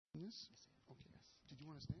this? Okay. Did you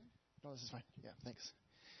want to stand? No, this is fine. Yeah, thanks.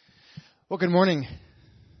 Well, good morning.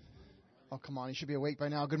 Oh, come on. You should be awake by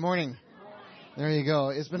now. Good morning. There you go.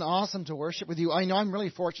 It's been awesome to worship with you. I know I'm really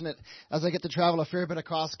fortunate as I get to travel a fair bit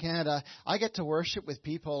across Canada. I get to worship with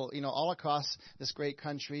people, all across this great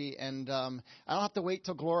country. And I don't have to wait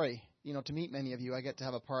till glory, to meet many of you. I get to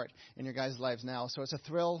have a part in your guys' lives now. So it's a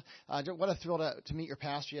thrill. What a thrill to meet your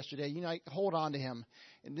pastor yesterday. Hold on to him.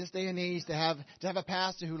 In this day and age, to have a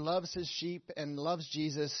pastor who loves his sheep and loves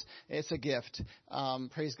Jesus, it's a gift.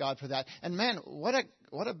 Praise God for that. And man,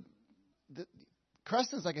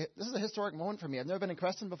 Creston's this is a historic moment for me. I've never been in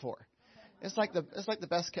Creston before. It's like the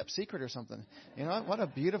best kept secret or something. What a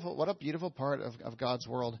beautiful part of God's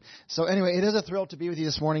world. So anyway, it is a thrill to be with you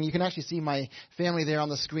this morning. You can actually see my family there on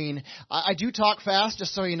the screen. I do talk fast,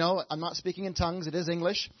 just so you know. I'm not speaking in tongues. It is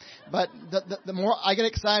English. But the more I get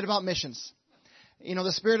excited about missions.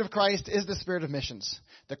 The Spirit of Christ is the Spirit of missions.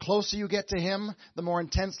 The closer you get to Him, the more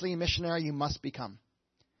intensely missionary you must become.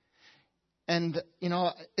 And,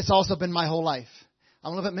 it's also been my whole life.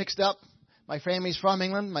 I'm a little bit mixed up. My family's from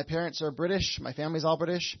England. My parents are British. My family's all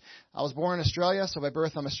British. I was born in Australia, so by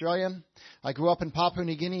birth I'm Australian. I grew up in Papua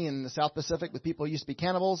New Guinea in the South Pacific with people who used to be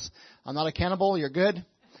cannibals. I'm not a cannibal. You're good.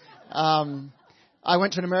 I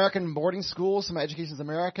went to an American boarding school, so my education's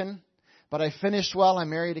American. But I finished well. I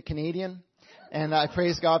married a Canadian. And I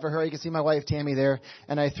praise God for her. You can see my wife, Tammy, there.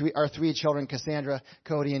 And our three children, Cassandra,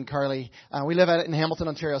 Cody, and Carly. We live in Hamilton,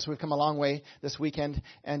 Ontario, so we've come a long way this weekend.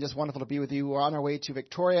 And just wonderful to be with you. We're on our way to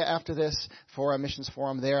Victoria after this for a missions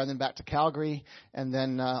forum there. And then back to Calgary. And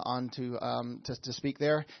then on to speak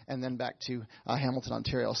there. And then back to Hamilton,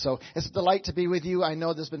 Ontario. So it's a delight to be with you. I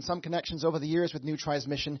know there's been some connections over the years with New Tribes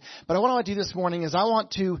Mission. But what I want to do this morning is I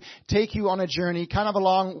want to take you on a journey, kind of a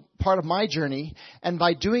long part of my journey. And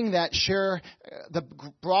by doing that, share the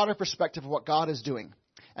broader perspective of what God is doing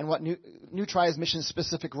and what New Tribes Mission's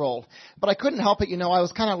specific role. But I couldn't help it, I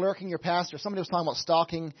was kind of lurking your pastor. Somebody was talking about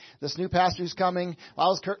stalking this new pastor who's coming. I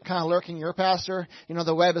was kind of lurking your pastor.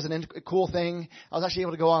 The web is a cool thing. I was actually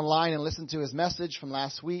able to go online and listen to his message from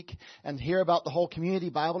last week and hear about the whole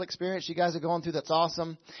community Bible experience you guys are going through. That's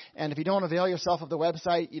awesome. And if you don't avail yourself of the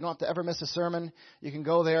website, you don't have to ever miss a sermon. You can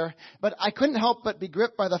go there. But I couldn't help but be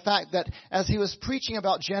gripped by the fact that as he was preaching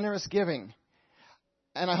about generous giving,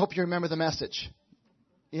 and I hope you remember the message.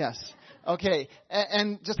 Yes. Okay.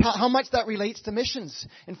 And just how much that relates to missions.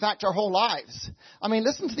 In fact, our whole lives.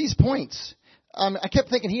 Listen to these points. I kept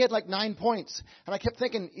thinking he had 9 points. And I kept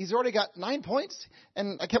thinking he's already got 9 points.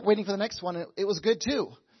 And I kept waiting for the next one. And it was good too.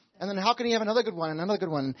 And then how can he have another good one and another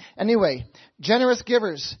good one? Anyway, generous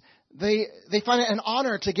givers, they find it an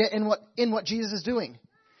honor to get in what Jesus is doing.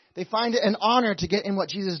 They find it an honor to get in what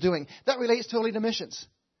Jesus is doing. That relates totally to missions.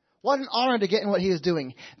 What an honor to get in what he is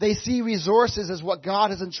doing. They see resources as what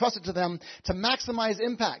God has entrusted to them to maximize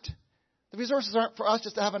impact. The resources aren't for us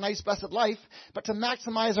just to have a nice, blessed life, but to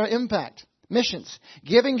maximize our impact. Missions.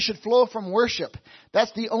 Giving should flow from worship.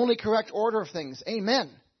 That's the only correct order of things.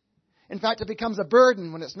 Amen. In fact, it becomes a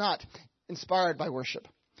burden when it's not inspired by worship.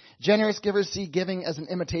 Generous givers see giving as an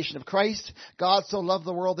imitation of Christ. God so loved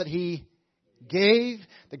the world that he gave.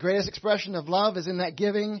 The greatest expression of love is in that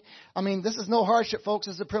giving. This is no hardship, folks.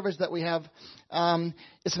 It's a privilege that we have.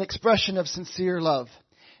 It's an expression of sincere love.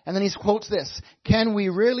 And then he quotes this. Can we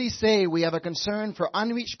really say we have a concern for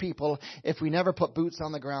unreached people if we never put boots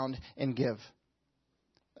on the ground and give?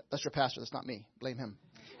 That's your pastor. That's not me. Blame him.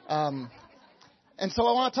 And so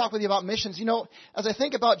I want to talk with you about missions. As I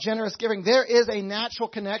think about generous giving, there is a natural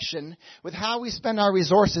connection with how we spend our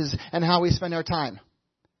resources and how we spend our time.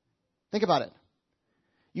 Think about it.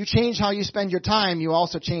 You change how you spend your time, you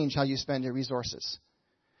also change how you spend your resources.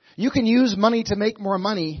 You can use money to make more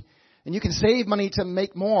money, and you can save money to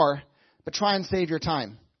make more, but try and save your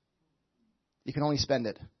time. You can only spend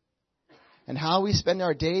it. And how we spend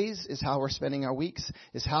our days is how we're spending our weeks,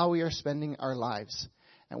 is how we are spending our lives.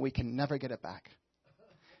 And we can never get it back.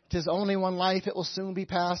 'Tis only one life, it will soon be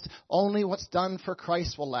past. Only what's done for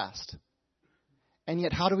Christ will last. And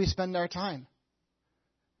yet, how do we spend our time?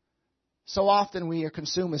 So often we are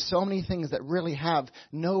consumed with so many things that really have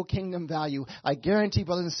no kingdom value. I guarantee,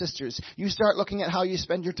 brothers and sisters, you start looking at how you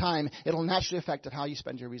spend your time, it'll naturally affect how you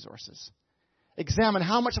spend your resources. Examine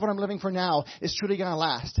how much of what I'm living for now is truly going to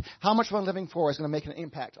last. How much of what I'm living for is going to make an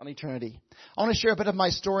impact on eternity. I want to share a bit of my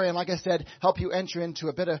story and, like I said, help you enter into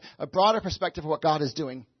a broader perspective of what God is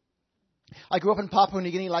doing. I grew up in Papua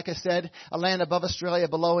New Guinea, like I said, a land above Australia,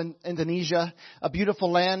 below Indonesia, a beautiful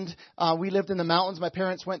land. We lived in the mountains. My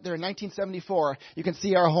parents went there in 1974. You can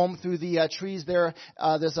see our home through the trees there.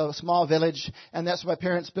 There's a small village, and that's where my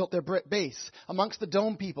parents built their base amongst the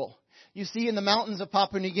Dome people. you see in the mountains of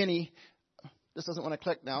Papua New Guinea. This doesn't want to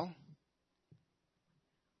click now.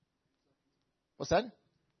 What's that?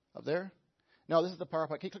 Up there? No, this is the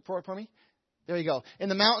PowerPoint. Can you click forward for me? There you go. In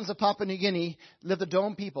the mountains of Papua New Guinea live the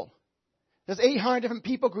Dome people. There's 800 different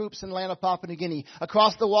people groups in the land of Papua New Guinea.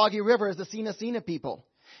 Across the Wagi River is the Sina Sina people.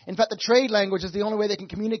 In fact, the trade language is the only way they can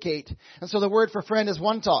communicate. And so the word for friend is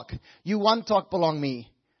one talk. You one talk belong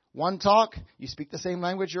me. One talk, you speak the same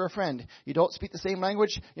language, you're a friend. You don't speak the same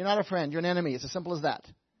language, you're not a friend, you're an enemy. It's as simple as that.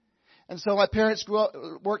 And so my parents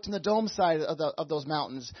worked in the Dome side of those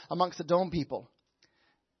mountains amongst the Dome people.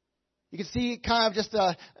 You can see kind of just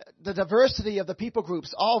the diversity of the people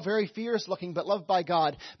groups, all very fierce looking but loved by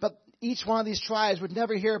God. But each one of these tribes would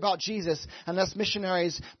never hear about Jesus unless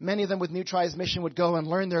missionaries, many of them with New Tribes Mission, would go and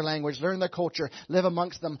learn their language, learn their culture, live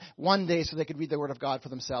amongst them one day so they could read the Word of God for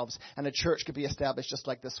themselves. And a church could be established just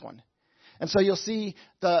like this one. And so you'll see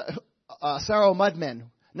the Saro Mudmen,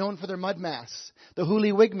 known for their mud masks. The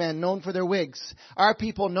Huli Wigmen, known for their wigs. Our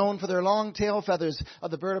people, known for their long tail feathers of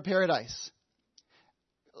the bird of paradise.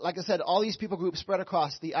 Like I said, all these people groups spread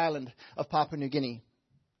across the island of Papua New Guinea.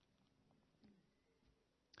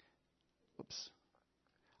 Oops.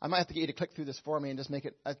 I might have to get you to click through this for me and just make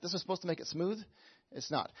it. This is supposed to make it smooth. It's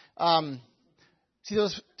not. See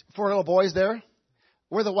those 4 little boys there?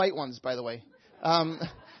 We're the white ones, by the way.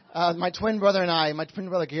 My twin brother and I, my twin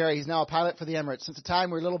brother Gary, he's now a pilot for the Emirates. Since the time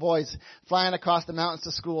we were little boys flying across the mountains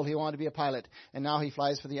to school, he wanted to be a pilot. And now he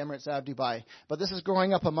flies for the Emirates out of Dubai. But this is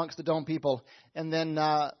growing up amongst the Dome people. And then,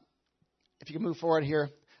 if you can move forward here,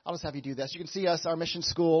 I'll just have you do this. You can see us, our mission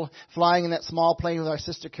school, flying in that small plane with our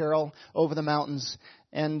sister Carol over the mountains.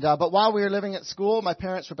 And but while we were living at school, my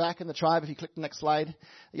parents were back in the tribe. If you click the next slide,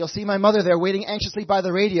 you'll see my mother there waiting anxiously by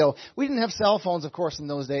the radio. We didn't have cell phones, of course, in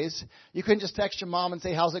those days. You couldn't just text your mom and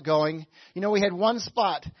say, how's it going? You know, we had one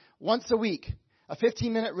spot once a week, a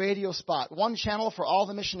 15-minute radio spot, one channel for all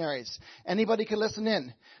the missionaries. Anybody could listen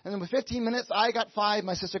in. And then with 15 minutes, I got 5,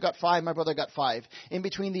 my sister got 5, my brother got 5. In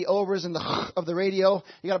between the overs and the of the radio,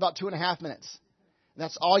 you got about 2.5 minutes. And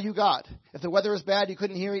that's all you got. If the weather was bad, you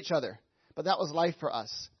couldn't hear each other. But that was life for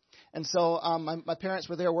us. And so my parents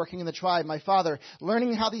were there working in the tribe. My father,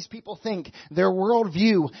 learning how these people think, their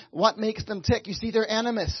worldview, what makes them tick. You see, they're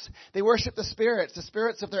animists. They worship the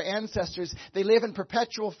spirits of their ancestors. They live in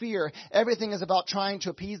perpetual fear. Everything is about trying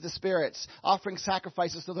to appease the spirits, offering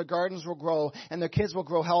sacrifices so their gardens will grow and their kids will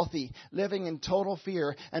grow healthy, living in total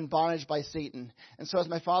fear and bondage by Satan. And so as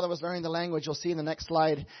my father was learning the language, you'll see in the next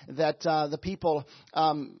slide that the people...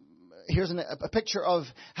 Here's a picture of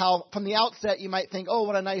how, from the outset, you might think, oh,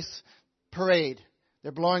 what a nice parade.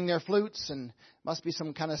 They're blowing their flutes and must be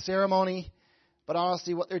some kind of ceremony. But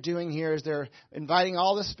honestly, what they're doing here is they're inviting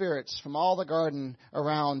all the spirits from all the garden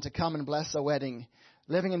around to come and bless a wedding,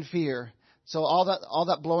 living in fear. So all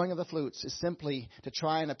that blowing of the flutes is simply to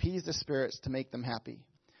try and appease the spirits to make them happy.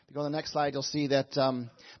 If you go to the next slide, you'll see that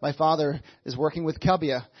my father is working with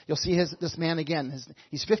Kabia. You'll see this man again.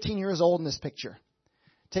 He's 15 years old in this picture.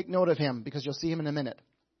 Take note of him because you'll see him in a minute.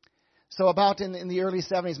 So about in the early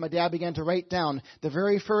 70s, my dad began to write down the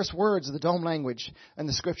very first words of the Dome language and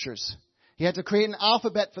the scriptures. He had to create an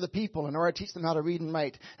alphabet for the people in order to teach them how to read and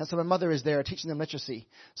write. And so my mother is there teaching them literacy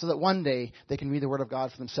so that one day they can read the Word of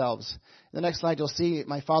God for themselves. In the next slide, you'll see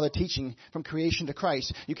my father teaching from creation to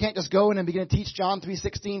Christ. You can't just go in and begin to teach John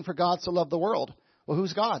 3:16, for God so loved the world. Well,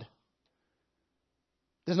 who's God?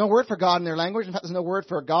 There's no word for God in their language. In fact, there's no word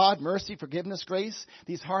for God, mercy, forgiveness, grace.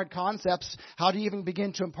 These hard concepts, how do you even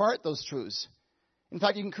begin to impart those truths? In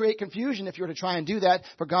fact, you can create confusion if you were to try and do that.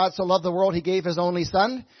 For God so loved the world, He gave His only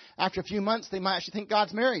Son. After a few months, they might actually think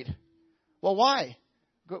God's married. Well, why?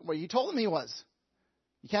 Well, you told them He was.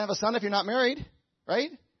 You can't have a son if you're not married,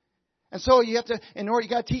 right? And so you got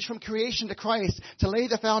to teach from creation to Christ to lay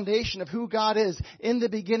the foundation of who God is. In the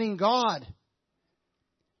beginning, God.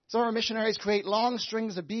 Some of our missionaries create long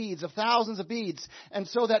strings of beads, of thousands of beads, and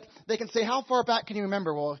so that they can say, how far back can you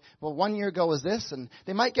remember? Well, 1 year ago was this, and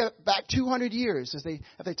they might get back 200 years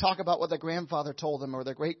if they talk about what their grandfather told them or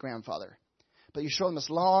their great-grandfather. But you show them this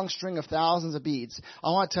long string of thousands of beads.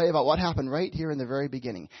 I want to tell you about what happened right here in the very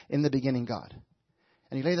beginning. In the beginning, God.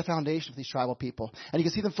 And He laid the foundation for these tribal people. And you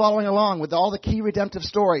can see them following along with all the key redemptive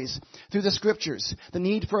stories through the scriptures. The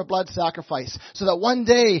need for a blood sacrifice. So that one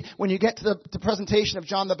day, when you get to the presentation of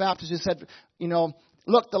John the Baptist who said,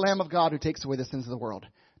 look, the Lamb of God who takes away the sins of the world.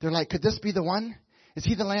 They're like, could this be the one? Is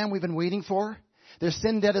He the Lamb we've been waiting for? Their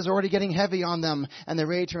sin debt is already getting heavy on them. And they're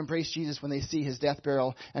ready to embrace Jesus when they see His death,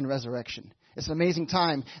 burial, and resurrection. It's an amazing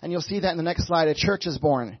time. And you'll see that in the next slide. A church is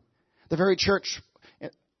born. The very church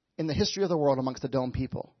in the history of the world amongst the Dome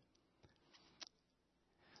people.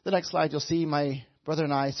 The next slide, you'll see my brother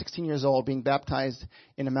and I, 16 years old, being baptized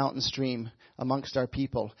in a mountain stream amongst our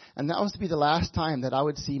people. And that was to be the last time that I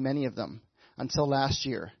would see many of them until last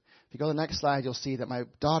year. If you go to the next slide, you'll see that my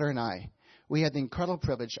daughter and I, we had the incredible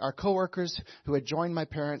privilege. Our coworkers who had joined my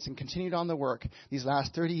parents and continued on the work these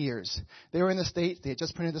last 30 years, they were in the States. They had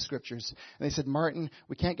just printed the scriptures. And they said, Martin,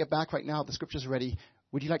 we can't get back right now. The scriptures are ready.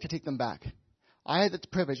 Would you like to take them back? I had the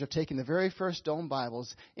privilege of taking the very first Dome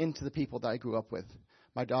Bibles into the people that I grew up with.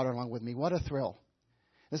 My daughter along with me. What a thrill.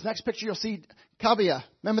 This next picture you'll see Kabia.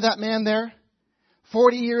 Remember that man there?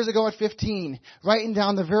 40 years ago at 15, writing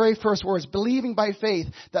down the very first words, believing by faith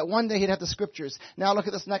that one day he'd have the scriptures. Now look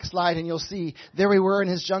at this next slide and you'll see there we were in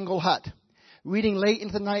his jungle hut, reading late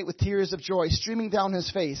into the night with tears of joy streaming down his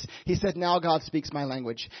face. He said, now God speaks my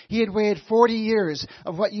language. He had waited 40 years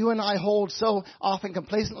of what you and I hold so often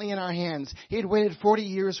complacently in our hands. He had waited 40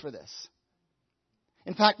 years for this.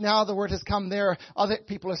 In fact, now the word has come there. Other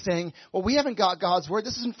people are saying, well, we haven't got God's word.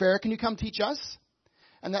 This isn't fair. Can you come teach us?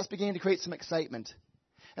 And that's beginning to create some excitement.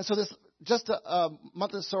 And so this, just a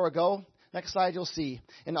month or so ago, next slide you'll see,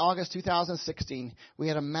 in August 2016, we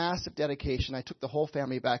had a massive dedication. I took the whole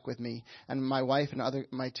family back with me, and my wife and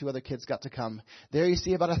my two other kids got to come. There you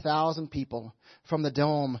see about 1,000 people from the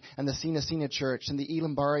Dome and the Sina Church and the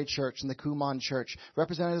Elam Bari Church and the Kumon Church.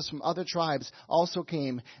 Representatives from other tribes also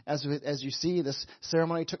came as you see this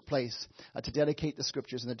ceremony took place to dedicate the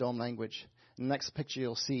scriptures in the Dome language. In the next picture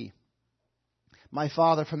you'll see my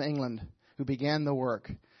father from England, who began the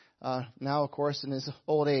work, now, of course, in his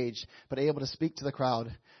old age, but able to speak to the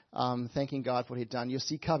crowd, thanking God for what he'd done. You'll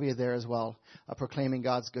see Kabia there as well, proclaiming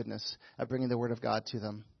God's goodness, bringing the word of God to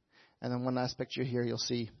them. And then one last picture here, you'll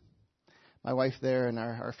see my wife there and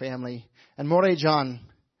our family. And More John,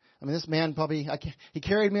 I mean, this man he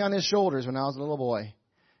carried me on his shoulders when I was a little boy,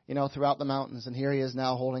 throughout the mountains. And here he is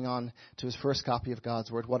now holding on to his first copy of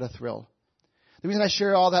God's word. What a thrill. The reason I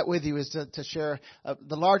share all that with you is to share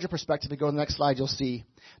the larger perspective. If you go to the next slide, you'll see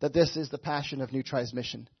that this is the passion of New Tribes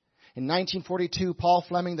Mission. In 1942, Paul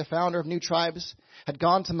Fleming, the founder of New Tribes, had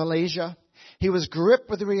gone to Malaysia. He was gripped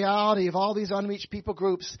with the reality of all these unreached people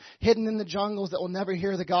groups hidden in the jungles that will never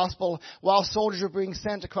hear the gospel. While soldiers were being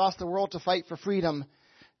sent across the world to fight for freedom,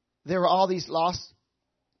 there were all these lost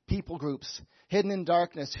people groups hidden in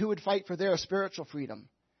darkness who would fight for their spiritual freedom.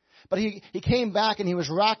 But he came back and he was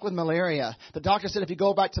racked with malaria. The doctor said, if you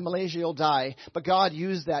go back to Malaysia, you'll die. But God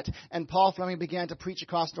used that. And Paul Fleming began to preach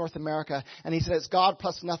across North America. And he said, it's God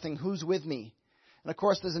plus nothing. Who's with me? And of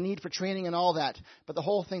course, there's a need for training and all that. But the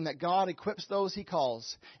whole thing that God equips those he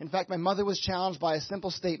calls. In fact, my mother was challenged by a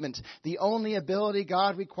simple statement. The only ability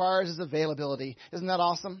God requires is availability. Isn't that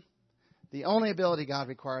awesome? The only ability God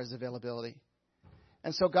requires is availability.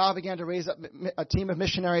 And so God began to raise up a team of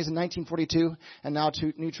missionaries in 1942, and now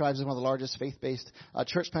New Tribes is one of the largest faith-based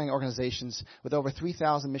church planting organizations with over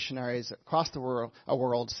 3,000 missionaries across the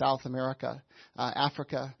world, South America,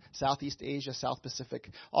 Africa, Southeast Asia, South Pacific,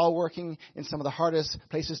 all working in some of the hardest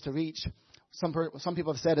places to reach. Some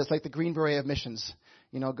people have said it's like the Green Beret of missions,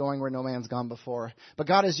 going where no man's gone before. But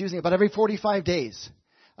God is using it. About every 45 days,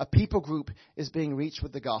 a people group is being reached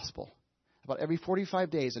with the gospel. About every 45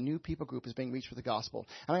 days, a new people group is being reached with the gospel.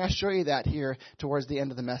 And I'm going to show you that here towards the end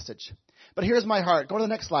of the message. But here's my heart. Go to the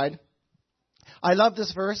next slide. I love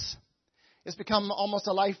this verse. It's become almost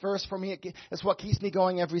a life verse for me. It's what keeps me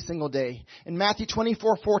going every single day. In Matthew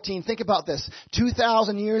 24:14, think about this.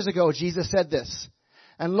 2,000 years ago, Jesus said this.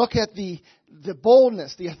 And look at the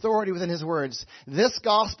boldness, the authority within his words. This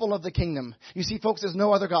gospel of the kingdom. You see, folks, there's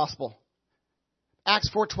no other gospel.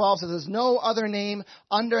 Acts 4:12 says, there's no other name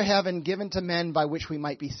under heaven given to men by which we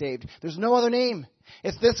might be saved. There's no other name.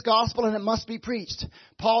 It's this gospel and it must be preached.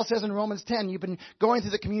 Paul says in Romans 10, you've been going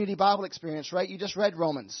through the community Bible experience, right? You just read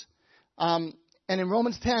Romans. And in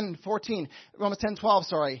Romans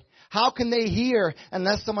 10:12, how can they hear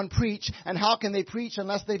unless someone preach? And how can they preach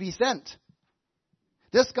unless they be sent?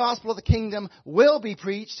 This gospel of the kingdom will be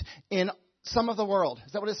preached in some of the world.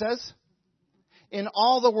 Is that what it says? In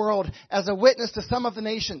all the world as a witness to some of the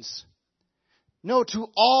nations. No, to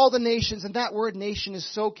all the nations. And that word nation is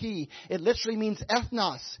so key. It literally means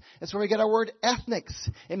ethnos. It's where we get our word ethnics.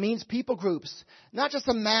 It means people groups. Not just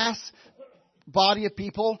a mass body of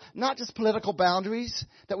people. Not just political boundaries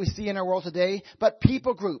that we see in our world today. But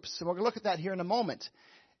people groups. And we're going to look at that here in a moment.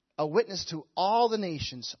 A witness to all the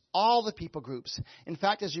nations, all the people groups. In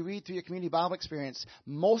fact, as you read through your community Bible experience,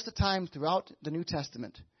 most of the time throughout the New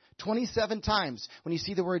Testament, 27 times when you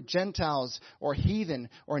see the word Gentiles or heathen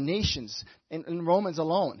or nations in Romans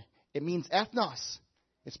alone, it means ethnos.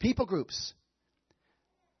 It's people groups.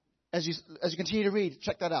 As you continue to read,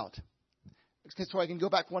 check that out. So I can go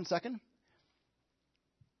back 1 second.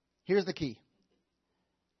 Here's the key.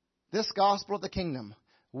 This gospel of the kingdom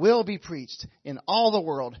will be preached in all the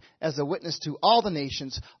world as a witness to all the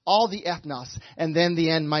nations, all the ethnos, and then the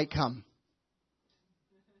end might come.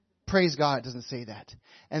 Praise God, it doesn't say that.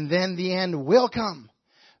 And then the end will come.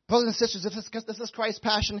 Brothers and sisters, if this is Christ's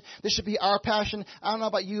passion, this should be our passion. I don't know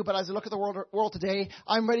about you, but as I look at the world today,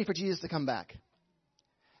 I'm ready for Jesus to come back.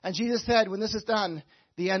 And Jesus said, when this is done,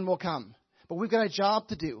 the end will come. But we've got a job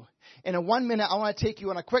to do. And in 1 minute, I want to take you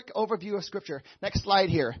on a quick overview of Scripture. Next slide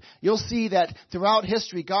here. You'll see that throughout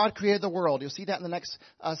history, God created the world. You'll see that in the next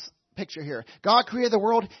picture here. God created the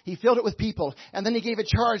world. He filled it with people. And then He gave a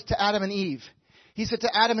charge to Adam and Eve. He said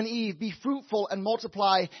to Adam and Eve, be fruitful and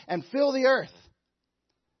multiply and fill the earth.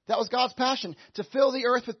 That was God's passion, to fill the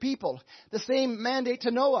earth with people. The same mandate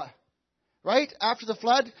to Noah. Right? After the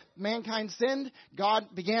flood, mankind sinned. God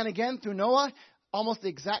began again through Noah. Almost the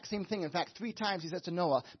exact same thing. In fact, 3 times He says to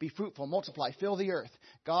Noah, be fruitful, multiply, fill the earth.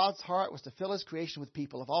 God's heart was to fill His creation with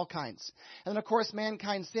people of all kinds. And then, of course,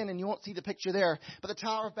 mankind sinned, and you won't see the picture there. But the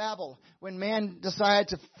Tower of Babel, when man decided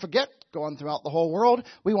to forget going throughout the whole world,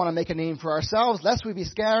 we want to make a name for ourselves, lest we be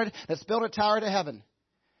scared, let's build a tower to heaven.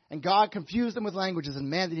 And God confused them with languages, and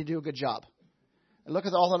man, did He do a good job. And look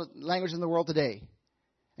at all the languages in the world today.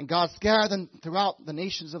 And God scattered them throughout the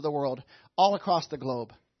nations of the world, all across the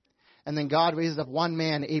globe. And then God raises up one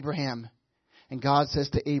man, Abraham. And God says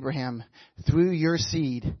to Abraham, through your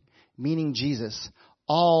seed, meaning Jesus,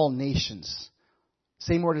 all nations,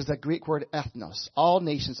 same word as that Greek word ethnos, all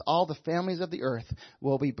nations, all the families of the earth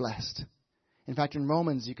will be blessed. In fact, in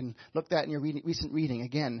Romans, you can look that in your recent reading.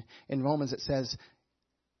 Again, in Romans it says,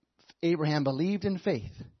 Abraham believed in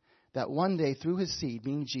faith that one day through his seed,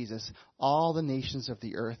 meaning Jesus, all the nations of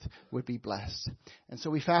the earth would be blessed. And so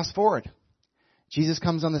we fast forward. Jesus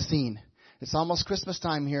comes on the scene. It's almost Christmas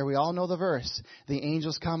time here. We all know the verse. The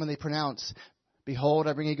angels come and they pronounce, behold,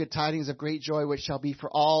 I bring you good tidings of great joy, which shall be for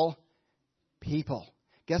all people.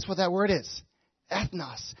 Guess what that word is?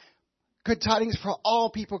 Ethnos. Good tidings for all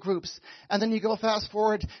people groups. And then you go fast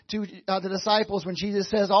forward to the disciples when Jesus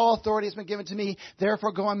says, all authority has been given to me.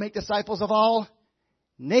 Therefore go and make disciples of all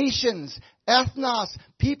nations, ethnos,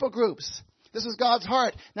 people groups. This is God's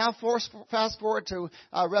heart. Now fast forward to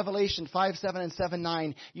Revelation 5:7 and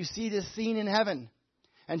 7:9. You see this scene in heaven.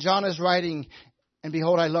 And John is writing, and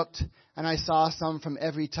behold, I looked, and I saw some from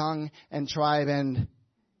every tongue and tribe and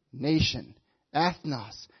nation.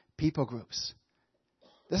 Ethnos, people groups.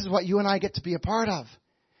 This is what you and I get to be a part of.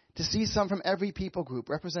 To see some from every people group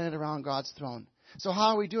represented around God's throne. So how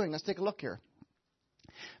are we doing? Let's take a look here.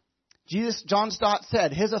 John Stott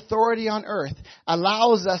said, His authority on earth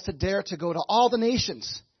allows us to dare to go to all the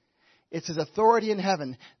nations. It's His authority in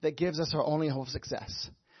heaven that gives us our only hope of success.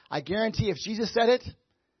 I guarantee if Jesus said it,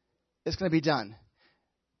 it's going to be done.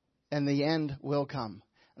 And the end will come.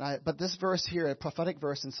 But this verse here, a prophetic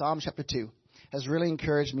verse in Psalm chapter 2, has really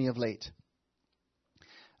encouraged me of late.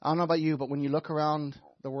 I don't know about you, but when you look around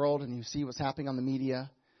the world and you see what's happening on the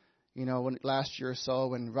media, last year or so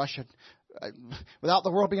when Russia, without the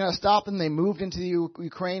world being able to stop them, they moved into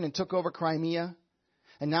Ukraine and took over Crimea.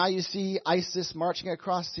 And now you see ISIS marching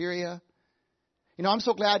across Syria. I'm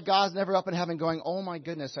so glad God's never up in heaven going, oh my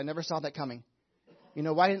goodness, I never saw that coming.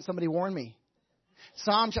 Why didn't somebody warn me?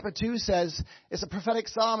 Psalm chapter 2 says, it's a prophetic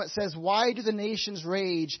psalm. It says, why do the nations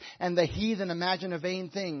rage and the heathen imagine a vain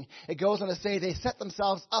thing? It goes on to say they set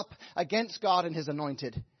themselves up against God and His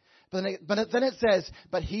anointed. But then it says,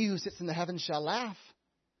 but he who sits in the heavens shall laugh.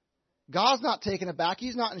 God's not taken aback.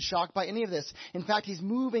 He's not in shock by any of this. In fact, He's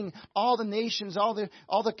moving all the nations, all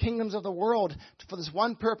the kingdoms of the world for this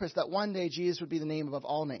one purpose, that one day Jesus would be the name above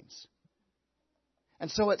all names.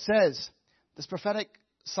 And so it says, this prophetic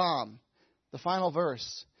psalm, the final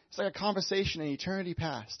verse, it's like a conversation in eternity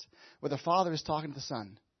past where the Father is talking to the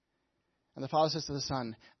Son. And the Father says to the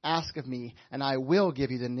Son, ask of me, and I will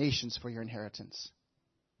give you the nations for your inheritance.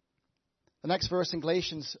 The next verse in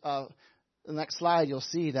Galatians, the next slide, you'll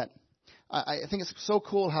see that I think it's so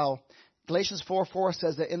cool how Galatians 4:4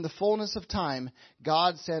 says that in the fullness of time,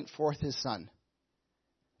 God sent forth His Son.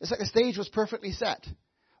 It's like the stage was perfectly set.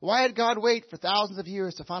 Why had God wait for thousands of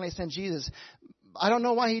years to finally send Jesus? I don't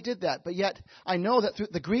know why He did that, but yet I know that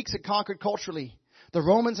the Greeks had conquered culturally. The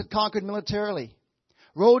Romans had conquered militarily.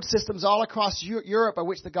 Road systems all across Europe by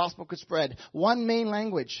which the gospel could spread. One main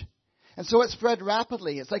language. And so it spread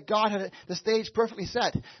rapidly. It's like God had the stage perfectly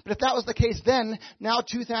set. But if that was the case then, now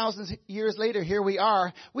 2,000 years later, here we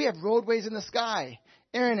are. We have roadways in the sky,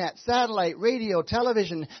 internet, satellite, radio,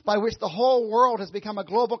 television, by which the whole world has become a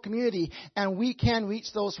global community. And we can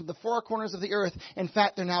reach those from the four corners of the earth. In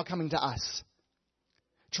fact, they're now coming to us.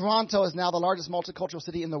 Toronto is now the largest multicultural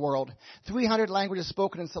city in the world. 300 languages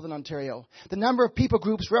spoken in southern Ontario. The number of people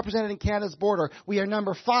groups represented in Canada's border, we are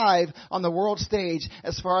number 5 on the world stage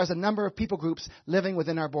as far as the number of people groups living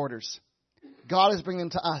within our borders. God is bringing them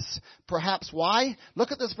to us. Perhaps why?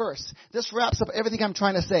 Look at this verse. This wraps up everything I'm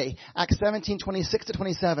trying to say. Acts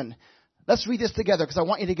 17:26-27. Let's read this together because I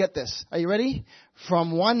want you to get this. Are you ready?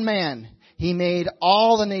 From one man, he made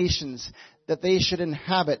all the nations that they should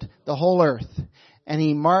inhabit the whole earth. And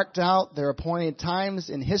he marked out their appointed times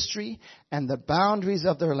in history and the boundaries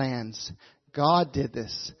of their lands. God did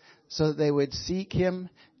this so that they would seek him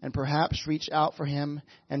and perhaps reach out for him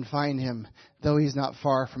and find him, though he's not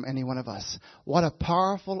far from any one of us. What a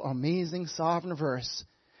powerful, amazing, sovereign verse.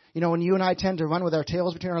 You know, when you and I tend to run with our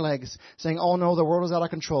tails between our legs, saying, oh no, the world is out of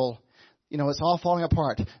control. You know, it's all falling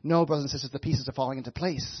apart. No, brothers and sisters, the pieces are falling into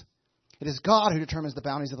place. It is God who determines the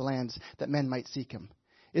boundaries of the lands that men might seek him.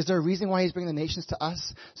 Is there a reason why he's bringing the nations to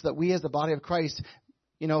us? So that we as the body of Christ,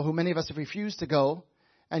 you know, who many of us have refused to go,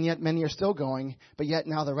 and yet many are still going, but yet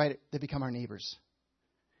now they become our neighbors.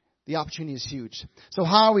 The opportunity is huge. So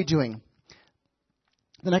how are we doing?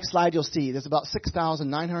 The next slide you'll see, there's about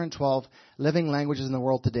 6,912 living languages in the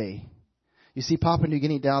world today. You see Papua New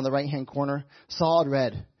Guinea down in the right-hand corner, solid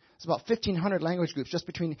red. It's about 1,500 language groups just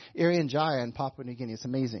between Irian Jaya and Papua New Guinea. It's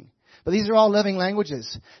amazing. But these are all living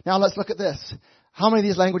languages. Now let's look at this. How many of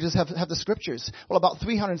these languages have the scriptures? Well, about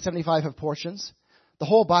 375 have portions. The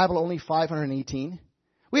whole Bible, only 518.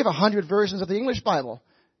 We have 100 versions of the English Bible,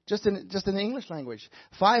 just in the English language.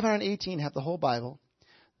 518 have the whole Bible.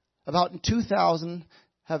 About 2,000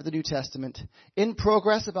 have the New Testament. In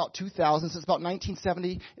progress, about 2,000. Since about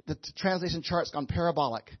 1970, the translation chart's gone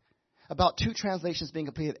parabolic. About 2 translations being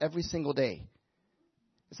completed every single day.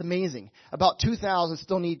 It's amazing. About 2,000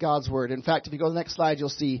 still need God's Word. In fact, if you go to the next slide, you'll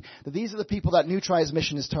see that these are the people that New Tri's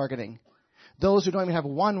mission is targeting. Those who don't even have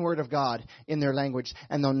one word of God in their language,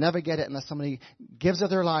 and they'll never get it unless somebody gives of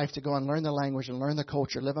their life to go and learn the language and learn the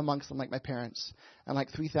culture, live amongst them like my parents, and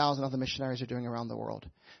like 3,000 other missionaries are doing around the world.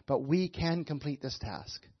 But we can complete this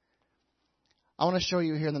task. I want to show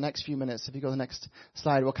you here in the next few minutes, if you go to the next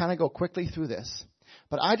slide, we'll kind of go quickly through this.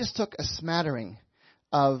 But I just took a smattering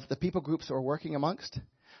of the people groups that we're working amongst.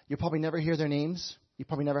 You'll probably never hear their names. You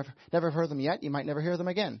probably never heard them yet. You might never hear them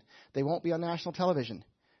again. They won't be on national television.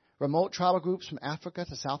 Remote tribal groups from Africa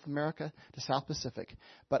to South America to South Pacific.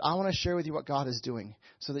 But I want to share with you what God is doing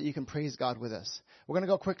so that you can praise God with us. We're going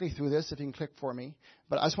to go quickly through this if you can click for me.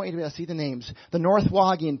 But I just want you to be able to see the names. The North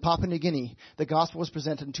Wagi in Papua New Guinea. The gospel was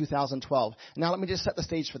presented in 2012. Now let me just set the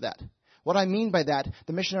stage for that. What I mean by that,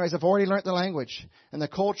 the missionaries have already learned the language and the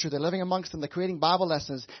culture. They're living amongst them. They're creating Bible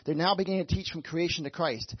lessons. They're now beginning to teach from creation to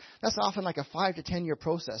Christ. That's often like a 5 to 10 year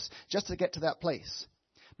process just to get to that place.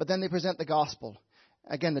 But then they present the gospel.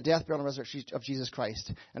 Again, the death, burial, and resurrection of Jesus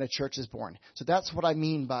Christ, and a church is born. So that's what I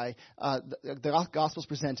mean by the gospel's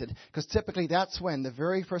presented, because typically that's when the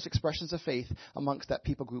very first expressions of faith amongst that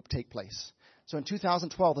people group take place. So in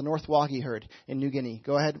 2012, the North Wagi herd in New Guinea.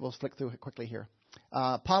 Go ahead, we'll flick through it quickly here.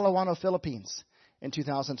 Palawano, Philippines, in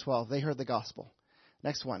 2012. They heard the gospel.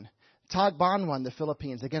 Next one. Tagbanwan, the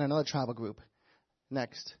Philippines. Again, another tribal group.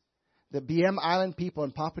 Next. The BM Island people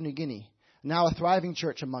in Papua New Guinea. Now a thriving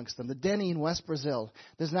church amongst them. The Deni in West Brazil.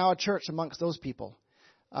 There's now a church amongst those people.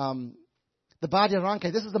 The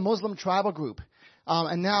Badiaranke. This is the Muslim tribal group.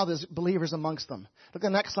 And now there's believers amongst them. Look at the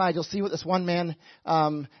next slide. You'll see what this one man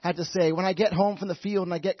had to say. When I get home from the field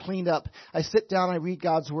and I get cleaned up, I sit down and I read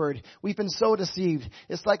God's Word. We've been so deceived.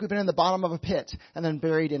 It's like we've been in the bottom of a pit and then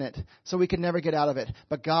buried in it. So we can never get out of it.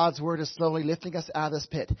 But God's Word is slowly lifting us out of this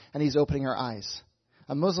pit. And He's opening our eyes.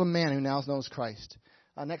 A Muslim man who now knows Christ.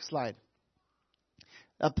 Next slide.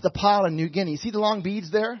 The Pal in New Guinea. See the long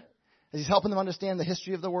beads there? As he's helping them understand the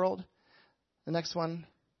history of the world. The next one.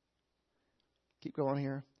 Keep going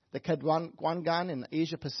here. The Kadwangan in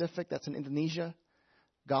Asia Pacific. That's in Indonesia.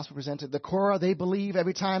 Gospel presented. The Kora, they believe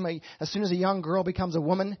every time, as soon as a young girl becomes a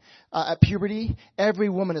woman at puberty, every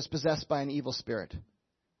woman is possessed by an evil spirit.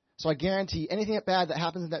 So I guarantee anything bad that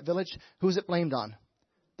happens in that village, who's it blamed on?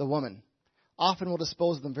 The woman. Often will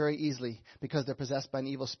dispose of them very easily because they're possessed by an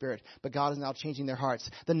evil spirit. But God is now changing their hearts.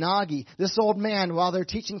 The Nagi, this old man, while they're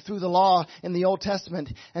teaching through the law in the Old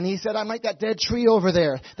Testament, and he said, I'm like that dead tree over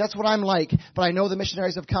there. That's what I'm like. But I know the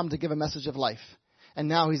missionaries have come to give a message of life. And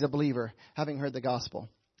now he's a believer, having heard the gospel.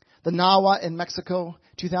 The Nawa in Mexico,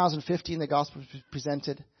 2015, the gospel was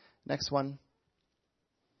presented. Next one.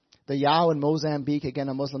 The Yao in Mozambique, again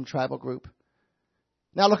a Muslim tribal group.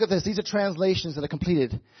 Now look at this. These are translations that are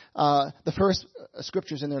completed. The first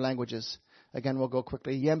scriptures in their languages. Again, we'll go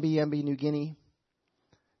quickly. Yembi, New Guinea.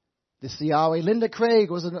 The Siawe. Linda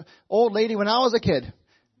Craig was an old lady when I was a kid.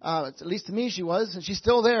 At least to me she was, and she's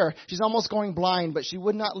still there. She's almost going blind, but she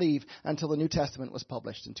would not leave until the New Testament was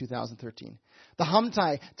published in 2013. The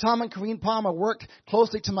Humtai, Tom and Corrine Palmer, worked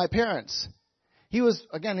closely to my parents. He was,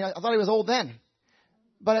 again, I thought he was old then.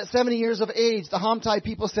 But at 70 years of age, the Humtai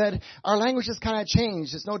people said, our language has kind of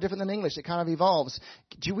changed. It's no different than English. It kind of evolves.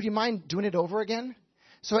 Would you mind doing it over again?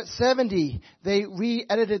 So at 70, they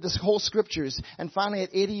re-edited this whole scriptures. And finally,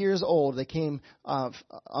 at 80 years old, they came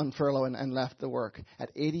on furlough and left the work.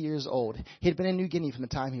 At 80 years old. He had been in New Guinea from the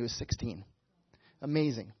time he was 16.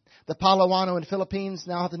 Amazing. The Palawano in the Philippines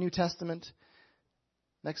now have the New Testament.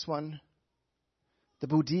 Next one. The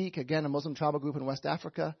Budik, again, a Muslim tribal group in West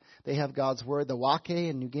Africa. They have God's Word. The Wake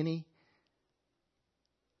in New Guinea.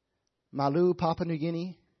 Malu, Papua New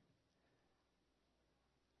Guinea.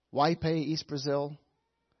 Waipe, East Brazil.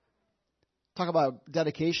 Talk about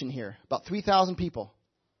dedication here. About 3,000 people.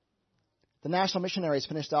 The National Missionaries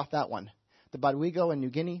finished off that one. The Badwigo in New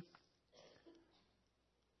Guinea.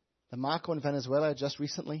 The Mako in Venezuela just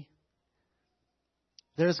recently.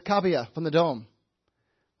 There's Kabia from the Dome.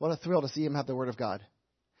 What a thrill to see him have the Word of God.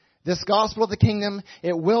 This gospel of the kingdom,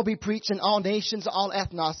 it will be preached in all nations, all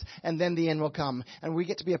ethnos, and then the end will come. And we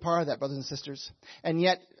get to be a part of that, brothers and sisters. And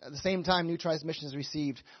yet, at the same time, New Tribes Mission has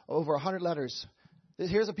received over 100 letters.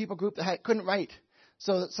 Here's a people group that couldn't write.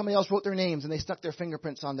 So somebody else wrote their names and they stuck their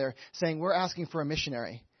fingerprints on there saying, we're asking for a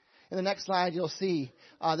missionary. In the next slide, you'll see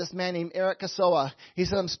this man named Eric Kasoa. He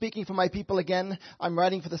said, I'm speaking for my people again. I'm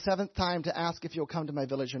writing for the 7th time to ask if you'll come to my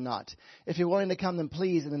village or not. If you're willing to come, then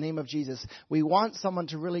please, in the name of Jesus. We want someone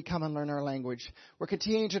to really come and learn our language. We're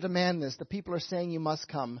continuing to demand this. The people are saying you must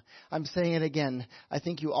come. I'm saying it again. I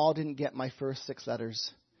think you all didn't get my first 6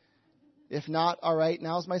 letters. If not, all right,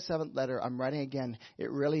 now's my 7th letter. I'm writing again. It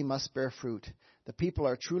really must bear fruit. The people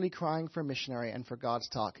are truly crying for missionary and for God's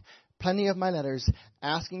talk. Plenty of my letters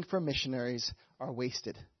asking for missionaries are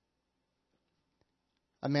wasted.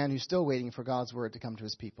 A man who's still waiting for God's word to come to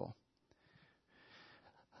his people.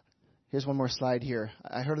 Here's one more slide here.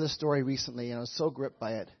 I heard this story recently and I was so gripped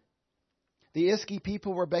by it. The Iski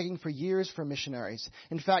people were begging for years for missionaries.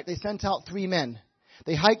 In fact, they sent out 3 men.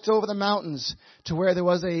 They hiked over the mountains to where there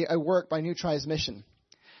was a work by New Tribes Mission.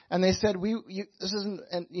 And they said, this isn't,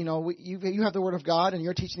 and you have the word of God and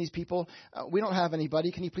you're teaching these people. We don't have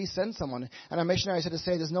anybody. Can you please send someone? And our missionaries had to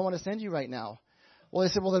say, there's no one to send you right now. Well,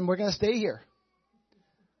 they said, well, then we're going to stay here.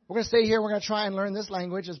 We're going to stay here. We're going to try and learn this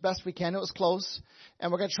language as best we can. It was close.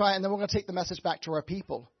 And we're going to try, and then we're going to take the message back to our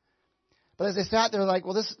people. But as they sat there, like,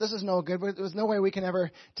 well, this is no good. There's no way we can ever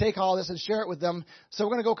take all this and share it with them. So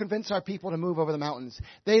we're going to go convince our people to move over the mountains.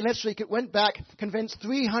 They literally went back, convinced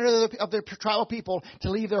 300 of their tribal people to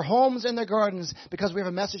leave their homes and their gardens because we have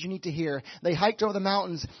a message you need to hear. They hiked over the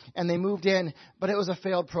mountains and they moved in, but it was a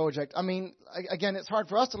failed project. I mean, again, it's hard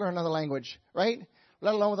for us to learn another language, right?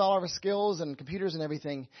 Let alone with all of our skills and computers and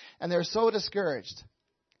everything. And they're so discouraged.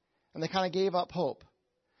 And they kind of gave up hope.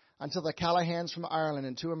 Until the Callahans from Ireland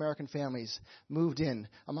and 2 American families moved in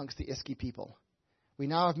amongst the Iski people. We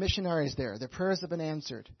now have missionaries there. Their prayers have been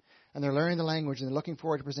answered. And they're learning the language and they're looking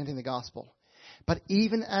forward to presenting the gospel. But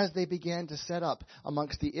even as they began to set up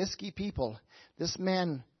amongst the Iski people, this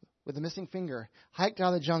man with the missing finger hiked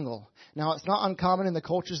out of the jungle. Now, it's not uncommon in the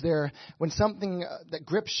cultures there when something that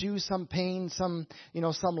grips you, some pain, some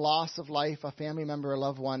loss of life, a family member, a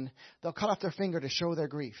loved one, they'll cut off their finger to show their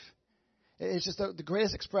grief. It's just the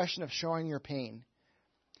greatest expression of showing your pain.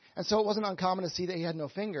 And so it wasn't uncommon to see that he had no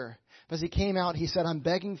finger. But as he came out, he said, I'm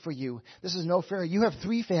begging for you. This is no fair. You have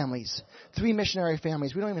 3 families, 3 missionary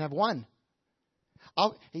families. We don't even have one.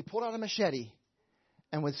 He pulled out a machete,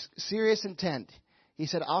 and with serious intent, he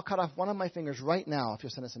said, I'll cut off one of my fingers right now if you'll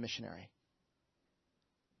send us a missionary.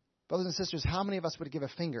 Brothers and sisters, how many of us would give a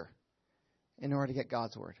finger in order to get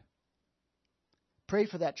God's word? Pray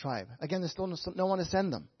for that tribe. Again, there's still no one to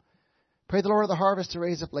send them. Pray the Lord of the harvest to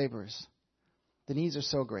raise up laborers. The needs are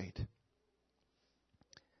so great.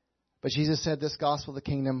 But Jesus said this gospel of the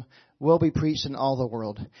kingdom will be preached in all the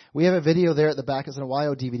world. We have a video there at the back. It's an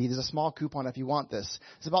Awayo DVD. There's a small coupon if you want this.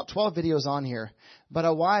 There's about 12 videos on here. But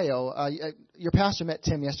Awayo, your pastor met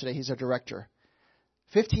Tim yesterday. He's our director.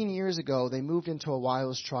 15 years ago, they moved into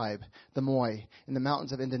Awayo's tribe, the Moy, in the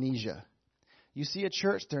mountains of Indonesia. You see a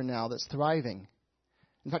church there now that's thriving.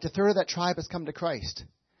 In fact, 1/3 of that tribe has come to Christ.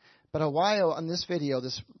 But Awayo on this video,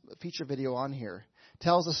 this feature video on here,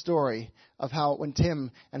 tells a story of how when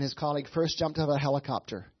Tim and his colleague first jumped out of a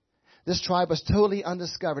helicopter, this tribe was totally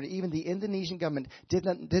undiscovered. Even the Indonesian government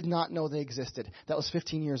did not know they existed. That was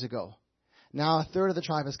 15 years ago. Now 1/3 of the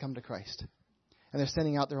tribe has come to Christ. And they're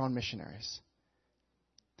sending out their own missionaries.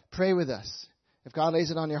 Pray with us. If God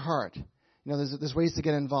lays it on your heart, there's ways to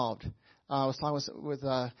get involved. I was talking with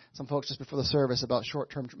some folks just before the service about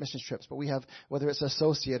short-term mission trips, but we have, whether it's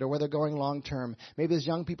associate or whether going long-term, maybe there's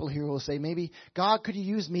young people here who will say, maybe, God, could you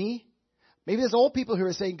use me? Maybe there's old people who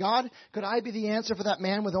are saying, God, could I be the answer for that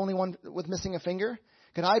man with missing a finger?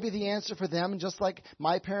 Could I be the answer for them, just like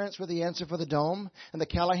my parents were the answer for the Dome and the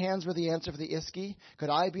Callahans were the answer for the Iski? Could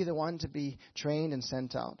I be the one to be trained and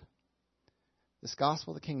sent out? This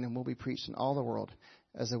gospel of the kingdom will be preached in all the world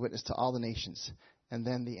as a witness to all the nations, and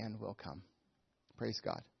then the end will come. Praise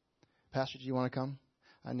God. Pastor, do you want to come?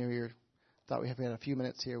 I knew you thought we had a few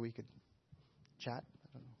minutes here we could chat.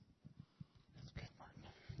 I don't know. That's good, Martin.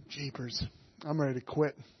 Jeepers. I'm ready to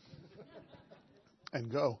quit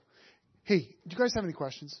and go. Hey, do you guys have any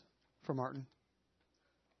questions for Martin?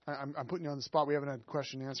 I'm putting you on the spot. We haven't had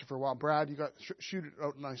question and answer for a while. Brad, you got shoot it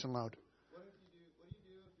out nice and loud. What do you do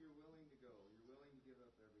if you're willing to go? You're willing to give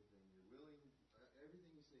up everything. You're willing.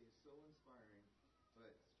 Everything you say is so inspiring,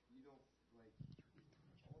 but you don't like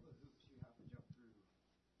all the hoops you have to jump through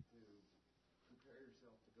to prepare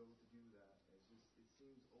yourself to go to do that. It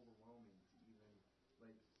seems overwhelming to even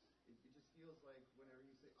like. It just feels like whenever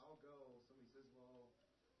you say I'll go, somebody says, well,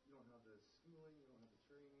 you don't have the schooling,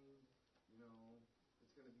 you don't have the training,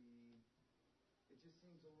 it's going to be, it just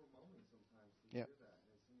seems overwhelming sometimes to hear that.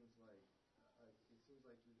 And it seems like you're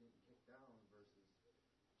getting kicked down versus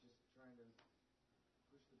just trying to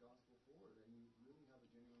push the gospel forward. And you really have a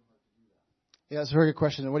genuine heart to do that. Yeah, it's a very good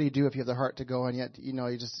question. What do you do if you have the heart to go and yet, you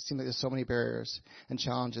just seem like there's so many barriers and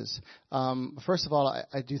challenges? First of all,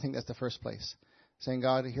 I do think that's the first place. Saying,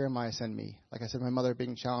 God, here am I, send me. Like I said, my mother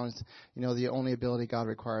being challenged, the only ability God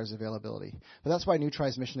requires is availability. But that's why New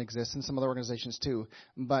Tri's mission exists and some other organizations too.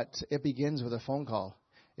 But it begins with a phone call.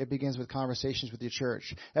 It begins with conversations with your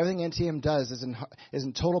church. Everything NTM does is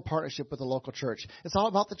in total partnership with the local church. It's all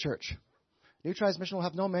about the church. New Tri's mission will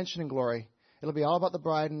have no mention in glory. It'll be all about the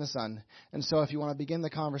bride and the son. And so if you want to begin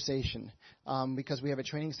the conversation, because we have a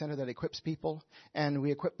training center that equips people, and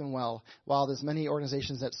we equip them well, while there's many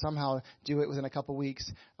organizations that somehow do it within a couple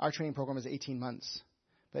weeks, our training program is 18 months.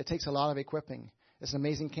 But it takes a lot of equipping. It's an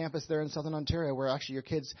amazing campus there in Southern Ontario where actually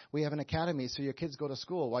we have an academy, so your kids go to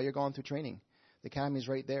school while you're going through training. The academy is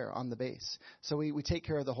right there on the base. So we take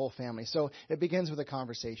care of the whole family. So it begins with a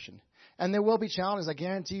conversation. And there will be challenges. I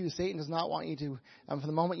guarantee you, Satan does not want you to, from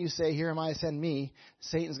the moment you say, here am I, send me,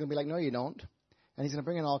 Satan's going to be like, no, you don't. And he's going to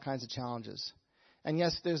bring in all kinds of challenges. And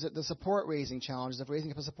yes, there's the support-raising challenges of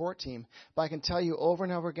raising up a support team. But I can tell you over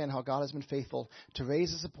and over again how God has been faithful to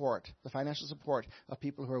raise the support, the financial support of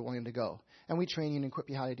people who are willing to go. And we train you and equip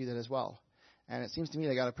you how to do that as well. And it seems to me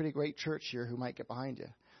they got a pretty great church here who might get behind you.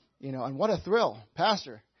 And what a thrill,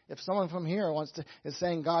 Pastor, if someone from here is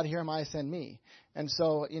saying, God, here am I, send me. And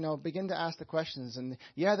so, begin to ask the questions. And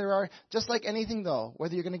there are, just like anything though,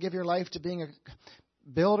 whether you're going to give your life to being a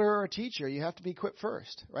builder or a teacher, you have to be equipped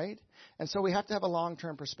first, right? And so we have to have a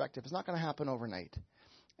long-term perspective. It's not going to happen overnight.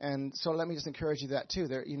 And so let me just encourage you that too.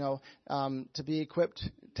 To be equipped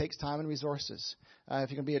takes time and resources.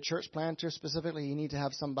 If you're going to be a church planter specifically, you need to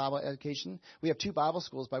have some Bible education. We have 2 Bible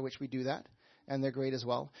schools by which we do that. And they're great as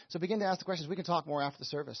well. So begin to ask the questions. We can talk more after the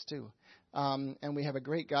service, too. And we have a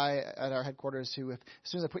great guy at our headquarters who, as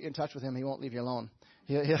soon as I put you in touch with him, he won't leave you alone.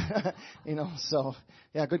 So,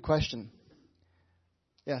 good question.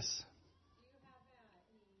 Yes? Do you have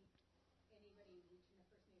anybody reaching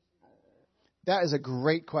the First Nations? That is a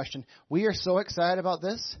great question. We are so excited about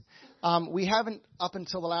this. We haven't up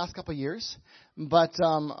until the last couple of years, but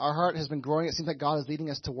our heart has been growing. It seems like God is leading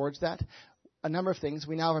us towards that. A number of things.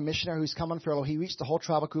 We now have a missionary who's come on furlough. He reached the whole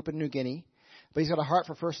tribal group in New Guinea, but he's got a heart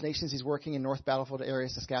for First Nations. He's working in North Battlefield area,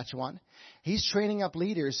 Saskatchewan. He's training up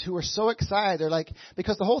leaders who are so excited. They're like,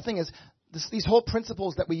 because the whole thing is, these whole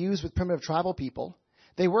principles that we use with primitive tribal people,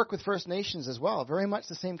 they work with First Nations as well. Very much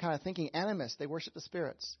the same kind of thinking. Animists, they worship the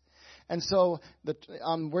spirits. And so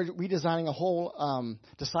we're redesigning a whole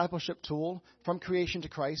discipleship tool from creation to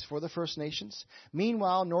Christ for the First Nations.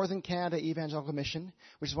 Meanwhile, Northern Canada Evangelical Mission,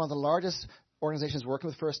 which is one of the largest organizations working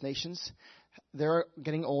with First Nations, they're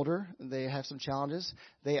getting older. They have some challenges.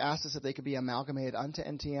 They asked us if they could be amalgamated unto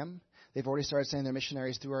NTM. They've already started sending their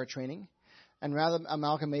missionaries through our training. And rather than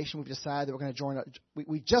amalgamation, we've decided that we're going to join.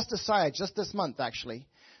 We just decided, just this month actually,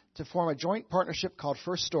 to form a joint partnership called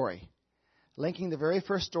First Story, linking the very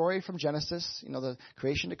first story from Genesis, the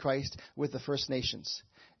creation to Christ, with the First Nations.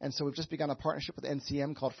 And so we've just begun a partnership with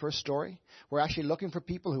NCM called First Story. We're actually looking for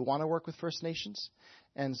people who want to work with First Nations.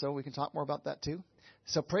 And so we can talk more about that too.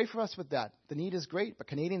 So pray for us with that. The need is great, but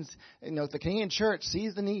Canadians, the Canadian church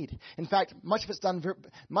sees the need. In fact, much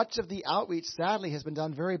of the outreach, sadly, has been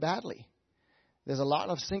done very badly. There's a lot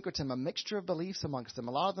of syncretism, a mixture of beliefs amongst them.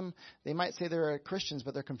 A lot of them, they might say they're Christians,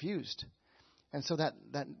 but they're confused. And so that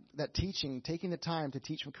teaching, taking the time to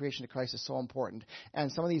teach from creation to Christ is so important.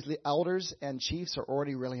 And some of these elders and chiefs are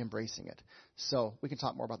already really embracing it. So we can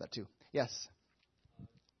talk more about that too. Yes.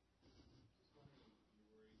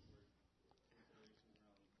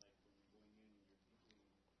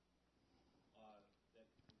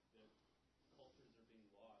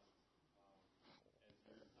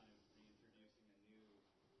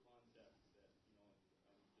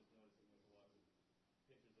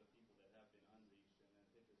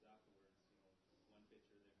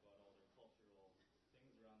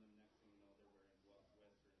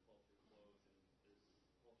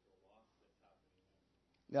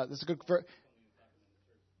 Yeah, this is a good.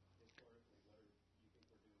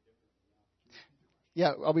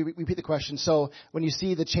 Yeah, I'll repeat the question. So when you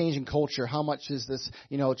see the change in culture, how much is this,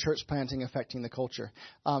 church planting affecting the culture?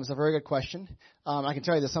 It's a very good question. I can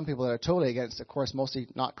tell you there's some people that are totally against, of course, mostly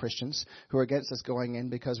not Christians, who are against us going in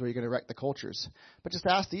because we're going to wreck the cultures. But just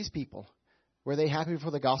ask these people. Were they happy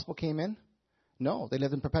before the gospel came in? No, they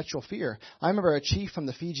lived in perpetual fear. I remember a chief from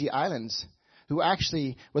the Fiji Islands who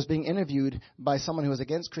actually was being interviewed by someone who was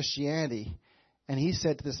against Christianity. And he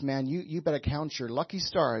said to this man, you better count your lucky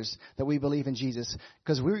stars that we believe in Jesus.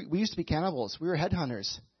 Because we used to be cannibals. We were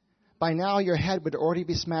headhunters. By now, your head would already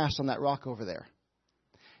be smashed on that rock over there.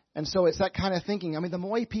 And so it's that kind of thinking. I mean, the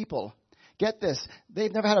Moai people, get this,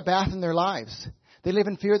 they've never had a bath in their lives. They live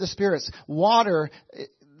in fear of the spirits. Water,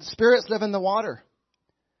 spirits live in the water.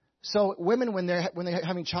 So women, when they're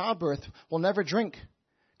having childbirth, will never drink.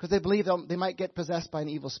 Because they believe they might get possessed by an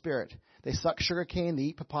evil spirit. They suck sugar cane, they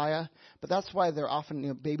eat papaya, but that's why they're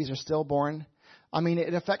often, babies are stillborn. I mean,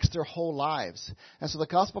 it affects their whole lives. And so the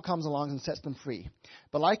gospel comes along and sets them free.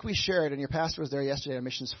 But like we shared, and your pastor was there yesterday at a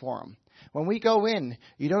missions forum, when we go in,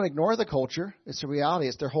 you don't ignore the culture. It's a reality.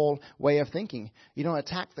 It's their whole way of thinking. You don't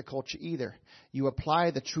attack the culture either. You apply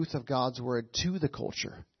the truth of God's word to the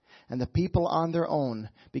culture. And the people on their own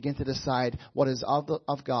begin to decide what is of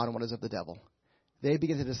God and what is of the devil. They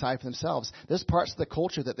begin to decide for themselves. There's parts of the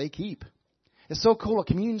culture that they keep. It's so cool, a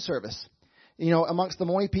communion service. Amongst the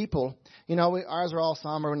Moai people, ours are all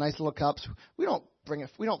somber, nice little cups. We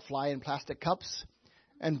don't fly in plastic cups.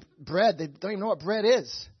 And bread, they don't even know what bread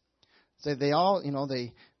is. So they all,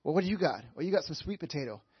 well, what do you got? Well, you got some sweet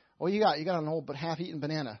potato. Oh, you got an old but half-eaten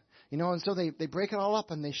banana. And so they break it all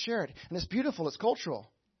up and they share it. And it's beautiful, it's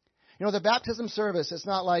cultural. The baptism service, it's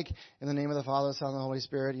not like in the name of the Father, the Son, and the Holy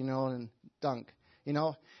Spirit, and dunk.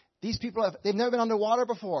 These people they've never been underwater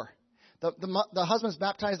before. The husbands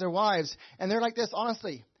baptize their wives, and they're like this,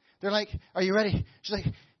 honestly. They're like, are you ready? She's like,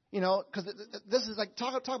 because this is like,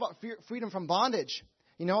 talk about freedom from bondage.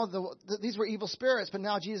 These were evil spirits, but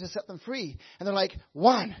now Jesus set them free. And they're like,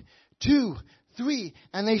 1, 2, 3,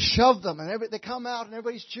 and they shove them, and they come out, and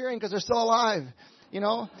everybody's cheering because they're still alive.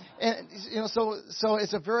 So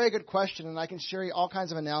it's a very good question, and I can share you all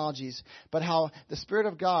kinds of analogies, but how the Spirit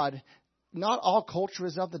of God, not all culture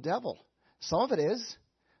is of the devil. Some of it is.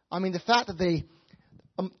 I mean, the fact that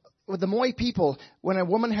with the Moai people, when a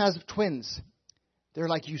woman has twins, they're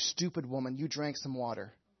like, you stupid woman, you drank some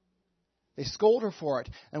water. They scold her for it,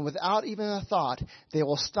 and without even a thought, they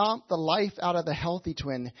will stomp the life out of the healthy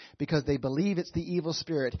twin because they believe it's the evil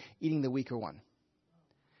spirit eating the weaker one.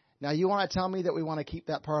 Now, you want to tell me that we want to keep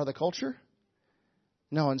that part of the culture?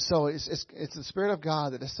 No, and so it's the Spirit of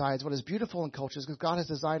God that decides what is beautiful in cultures, because God has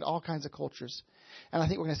designed all kinds of cultures. And I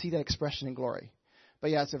think we're going to see that expression in glory. But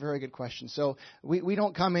yeah, it's a very good question. So we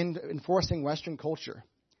don't come in enforcing Western culture.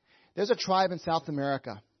 There's a tribe in South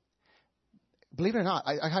America. Believe it or not,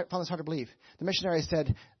 I found this hard to believe. The missionary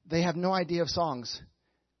said they have no idea of songs.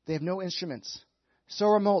 They have no instruments. So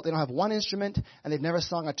remote, they don't have one instrument, and they've never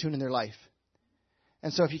sung a tune in their life.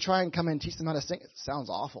 And so if you try and come in and teach them how to sing, it sounds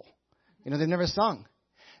awful. They've never sung.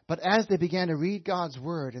 But as they began to read God's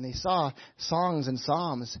word and they saw songs and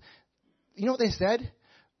psalms, you know what they said?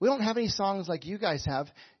 We don't have any songs like you guys have.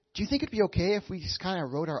 Do you think it'd be okay if we just kind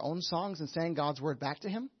of wrote our own songs and sang God's word back to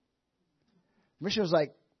him? The missionary was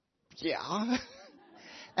like, yeah.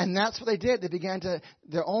 And that's what they did. They began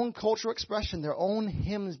their own cultural expression, their own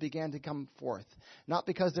hymns began to come forth. Not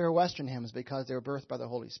because they were Western hymns, because they were birthed by the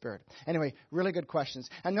Holy Spirit. Anyway, really good questions.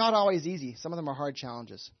 And not always easy. Some of them are hard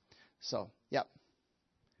challenges. So, yep.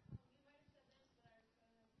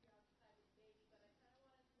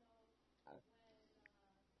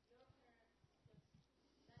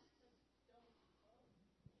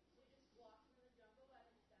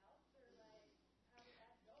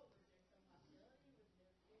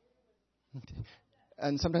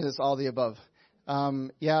 And sometimes it's all the above.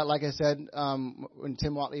 Yeah, like I said, when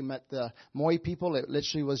Tim Watley met the Moi people, it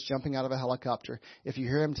literally was jumping out of a helicopter. If you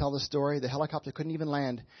hear him tell the story, the helicopter couldn't even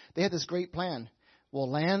land. They had this great plan. We'll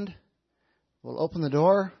land, we'll open the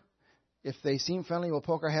door. If they seem friendly, we'll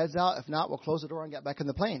poke our heads out. If not, we'll close the door and get back in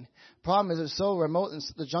the plane. Problem is, it's so remote and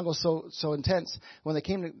the jungle's so intense. When they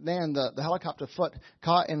came to land, the helicopter foot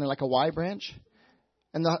caught in like a Y branch.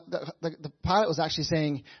 And the pilot was actually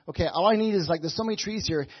saying, okay, all I need is like, there's so many trees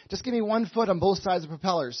here. Just give me 1 foot on both sides of the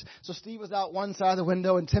propellers. So Steve was out one side of the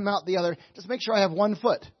window and Tim out the other. Just make sure I have 1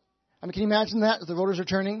 foot. I mean, can you imagine that as the rotors are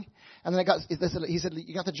turning? And then he said,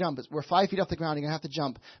 you got to jump. We're 5 feet off the ground. You're going to have to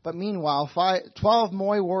jump. But meanwhile, 12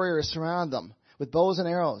 Moi warriors surround them with bows and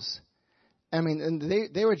arrows. I mean,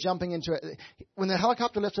 and they were jumping into it. When the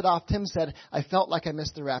helicopter lifted off, Tim said, I felt like I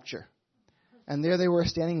missed the rapture. And there they were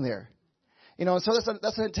standing there. You know, so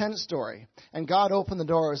that's an intense story. And God opened the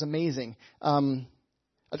door. It was amazing. Let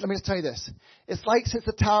me just tell you this. It's like since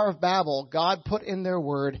the Tower of Babel, God put in their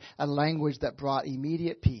word a language that brought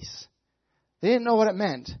immediate peace. They didn't know what it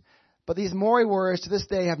meant. But these Moi warriors to this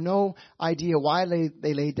day have no idea why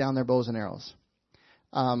they laid down their bows and arrows.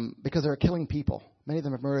 Because they were killing people. Many of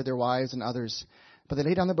them have murdered their wives and others. But they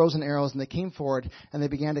laid down their bows and arrows and they came forward and they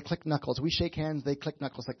began to click knuckles. We shake hands, they click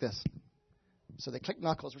knuckles like this. So they clicked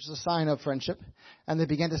knuckles, which is a sign of friendship. And they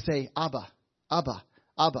began to say, Abba, Abba,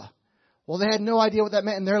 Abba. Well, they had no idea what that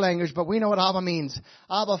meant in their language, but we know what Abba means.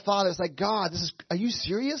 Abba, Father. It's like, God, are you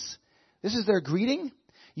serious? This is their greeting?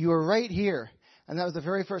 You are right here. And that was the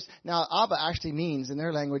very first. Now, Abba actually means, in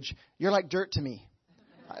their language, you're like dirt to me.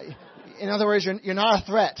 In other words, you're not a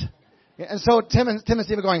threat. And so Tim and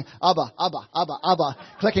Steve are going, Abba, Abba, Abba, Abba,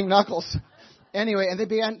 clicking knuckles. Anyway, and they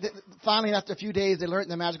began, finally after a few days, they learned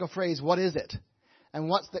the magical phrase, what is it? And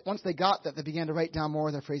once they got that, they began to write down more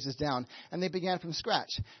of their phrases down. And they began from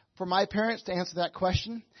scratch. For my parents to answer that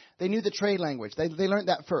question, they knew the trade language. They learned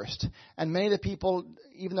that first. And many of the people,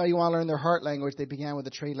 even though you want to learn their heart language, they began with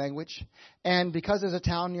the trade language. And because there's a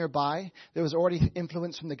town nearby, there was already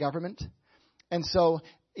influence from the government. And so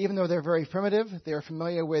even though they're very primitive, they're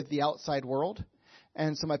familiar with the outside world.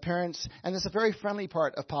 And so my parents, and it's a very friendly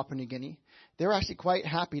part of Papua New Guinea, they were actually quite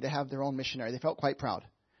happy to have their own missionary. They felt quite proud.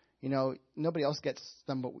 You know, nobody else gets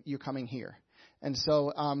them, but you're coming here. And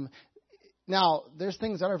so now there's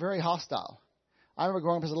things that are very hostile. I remember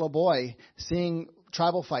growing up as a little boy seeing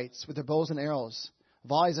tribal fights with their bows and arrows,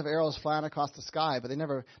 volleys of arrows flying across the sky, but they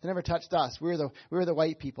never touched us. We were the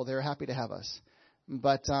white people. They were happy to have us.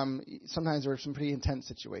 But sometimes there were some pretty intense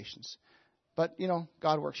situations. But, you know,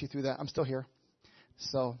 God works you through that. I'm still here.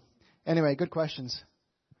 So anyway, good questions.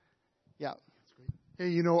 Yeah. Hey,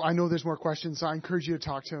 you know, I know there's more questions, so I encourage you to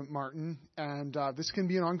talk to Martin. And this can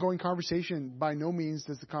be an ongoing conversation. By no means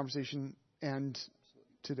does the conversation end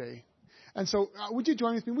today. And so would you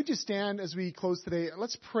join with me? Would you stand as we close today?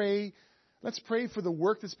 Let's pray. Let's pray for the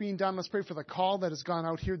work that's being done. Let's pray for the call that has gone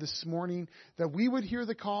out here this morning, that we would hear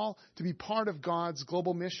the call to be part of God's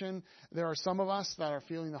global mission. There are some of us that are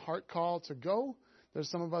feeling the heart call to go. There's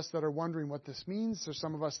some of us that are wondering what this means. There's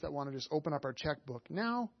some of us that want to just open up our checkbook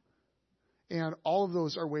now. And all of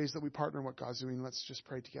those are ways that we partner in what God's doing. Let's just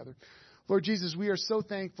pray together. Lord Jesus, we are so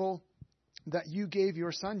thankful that you gave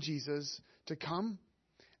your son Jesus to come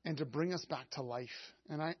and to bring us back to life.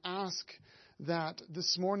 And I ask that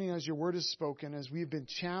this morning, as your word is spoken, as we've been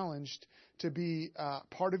challenged to be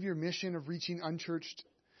part of your mission of reaching unchurched,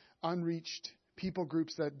 unreached people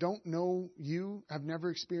groups that don't know you, have never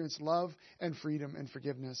experienced love and freedom and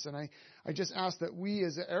forgiveness. And I just ask that we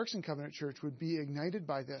as the Erickson Covenant Church would be ignited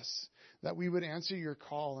by this, that we would answer your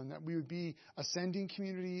call, and that we would be a sending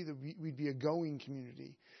community, that we'd be a going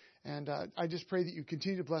community. And I just pray that you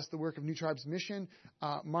continue to bless the work of New Tribes Mission,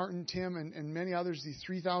 Martin, Tim, and many others, these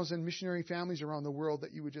 3,000 missionary families around the world,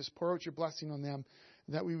 that you would just pour out your blessing on them,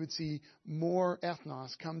 that we would see more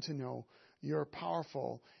ethnos come to know your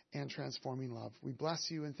powerful and transforming love. We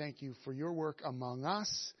bless you and thank you for your work among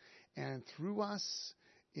us and through us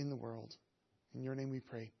in the world. In your name we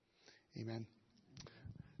pray. Amen.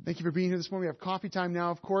 Thank you for being here this morning. We have coffee time now,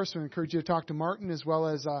 of course. I encourage you to talk to Martin, as well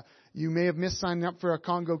as you may have missed signing up for a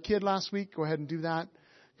Congo Kid last week. Go ahead and do that.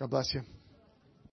 God bless you.